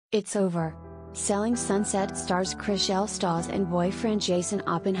It's over. Selling Sunset stars Chrishell Stause and boyfriend Jason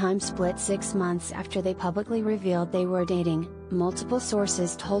Oppenheim split 6 months after they publicly revealed they were dating, multiple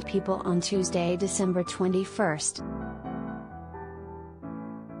sources told People on Tuesday, December 21st.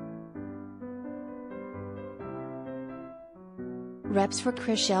 Reps for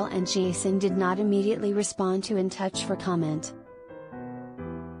Chrishell and Jason did not immediately respond to In Touch for comment.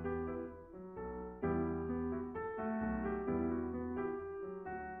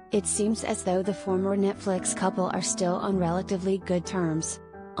 It seems as though the former Netflix couple are still on relatively good terms.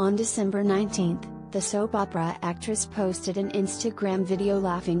 On December 19, the soap opera actress posted an Instagram video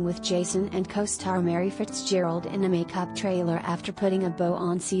laughing with Jason and co-star Mary Fitzgerald in a makeup trailer after putting a bow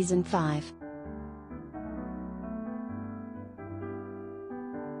on season 5.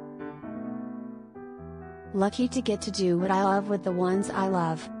 "Lucky to get to do what I love with the ones I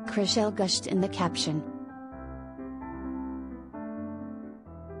love," Chrishell gushed in the caption.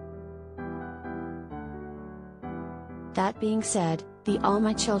 That being said, the All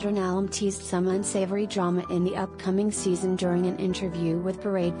My Children alum teased some unsavory drama in the upcoming season during an interview with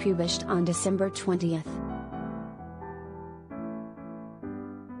Parade published on December 20th.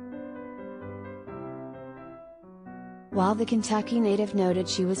 While the Kentucky native noted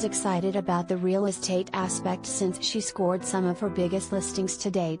she was excited about the real estate aspect since she scored some of her biggest listings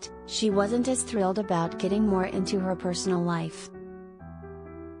to date, she wasn't as thrilled about getting more into her personal life.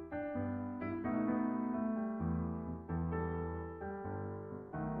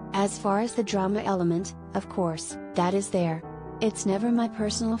 "As far as the drama element, of course, that is there. It's never my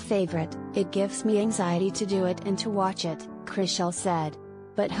personal favorite, it gives me anxiety to do it and to watch it," Chrishell said.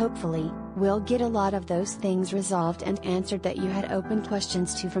 "But hopefully, we'll get a lot of those things resolved and answered that you had open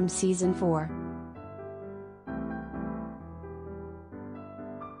questions to from season 4.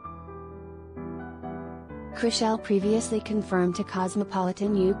 Chrishell previously confirmed to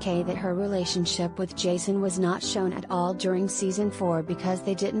Cosmopolitan UK that her relationship with Jason was not shown at all during season 4 because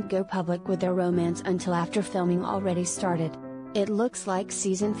they didn't go public with their romance until after filming already started. "It looks like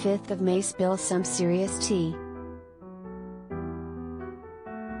season 5 of may spill some serious tea."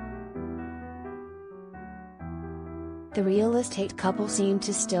 The real estate couple seemed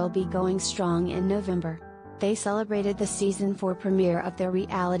to still be going strong in November. They celebrated the season 4 premiere of their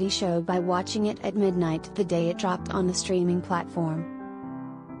reality show by watching it at midnight the day it dropped on the streaming platform.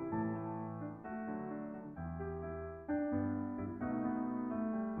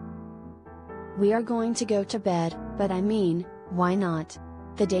 "We are going to go to bed, but I mean, why not?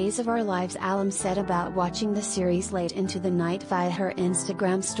 The Days of Our Lives" alum said about watching the series late into the night via her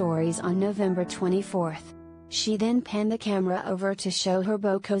Instagram stories on November 24th. She then panned the camera over to show her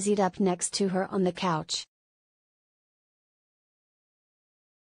beau cozied up next to her on the couch.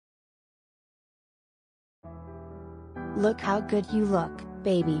 "Look how good you look,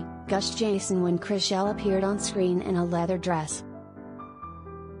 baby," gushed Jason when Chrishell appeared on screen in a leather dress.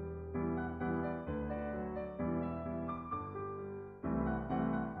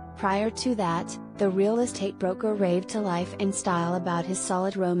 Prior to that, the real estate broker raved to life in style about his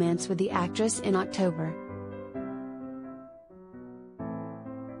solid romance with the actress in October.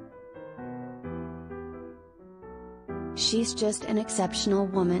 "She's just an exceptional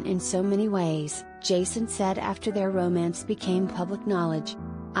woman in so many ways," Jason said after their romance became public knowledge.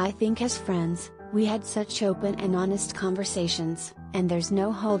 "I think as friends, we had such open and honest conversations, and there's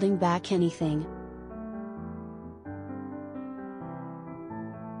no holding back anything."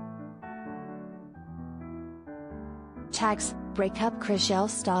 Tags, breakup Chrishell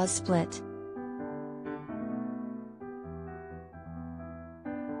Stause split.